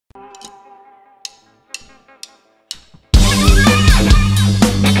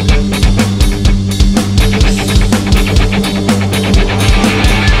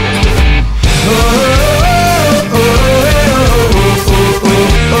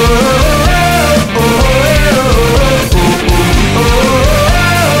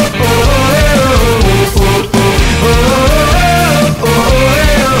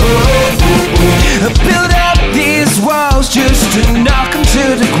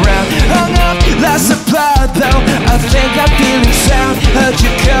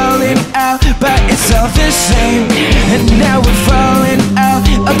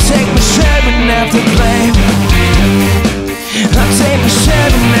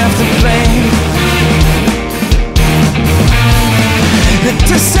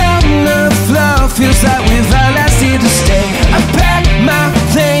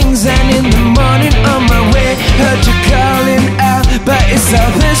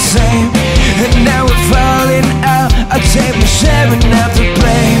same. And now we're falling out. I take my share and not the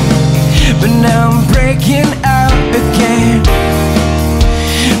blame, but now I'm breaking out again.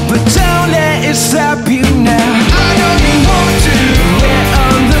 But don't let it stop you now. I know you want to get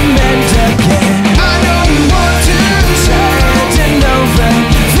on the mend again. I know you want to. Tired and over,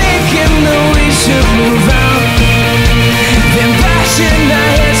 thinking that we should move on. Then bashing our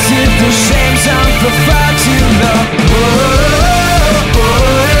heads to the same song for far too long.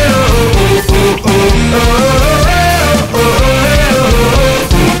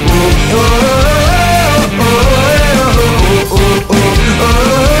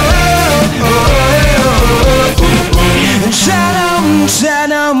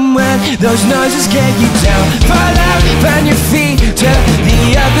 Shine on when those noises get you down. Fall out, find your feet, turn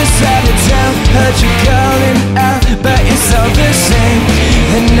the other side of town. Heard you calling out, but it's all the same.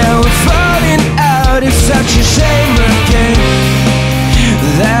 And now we're falling out, it's such a shame again.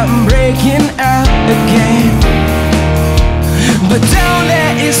 That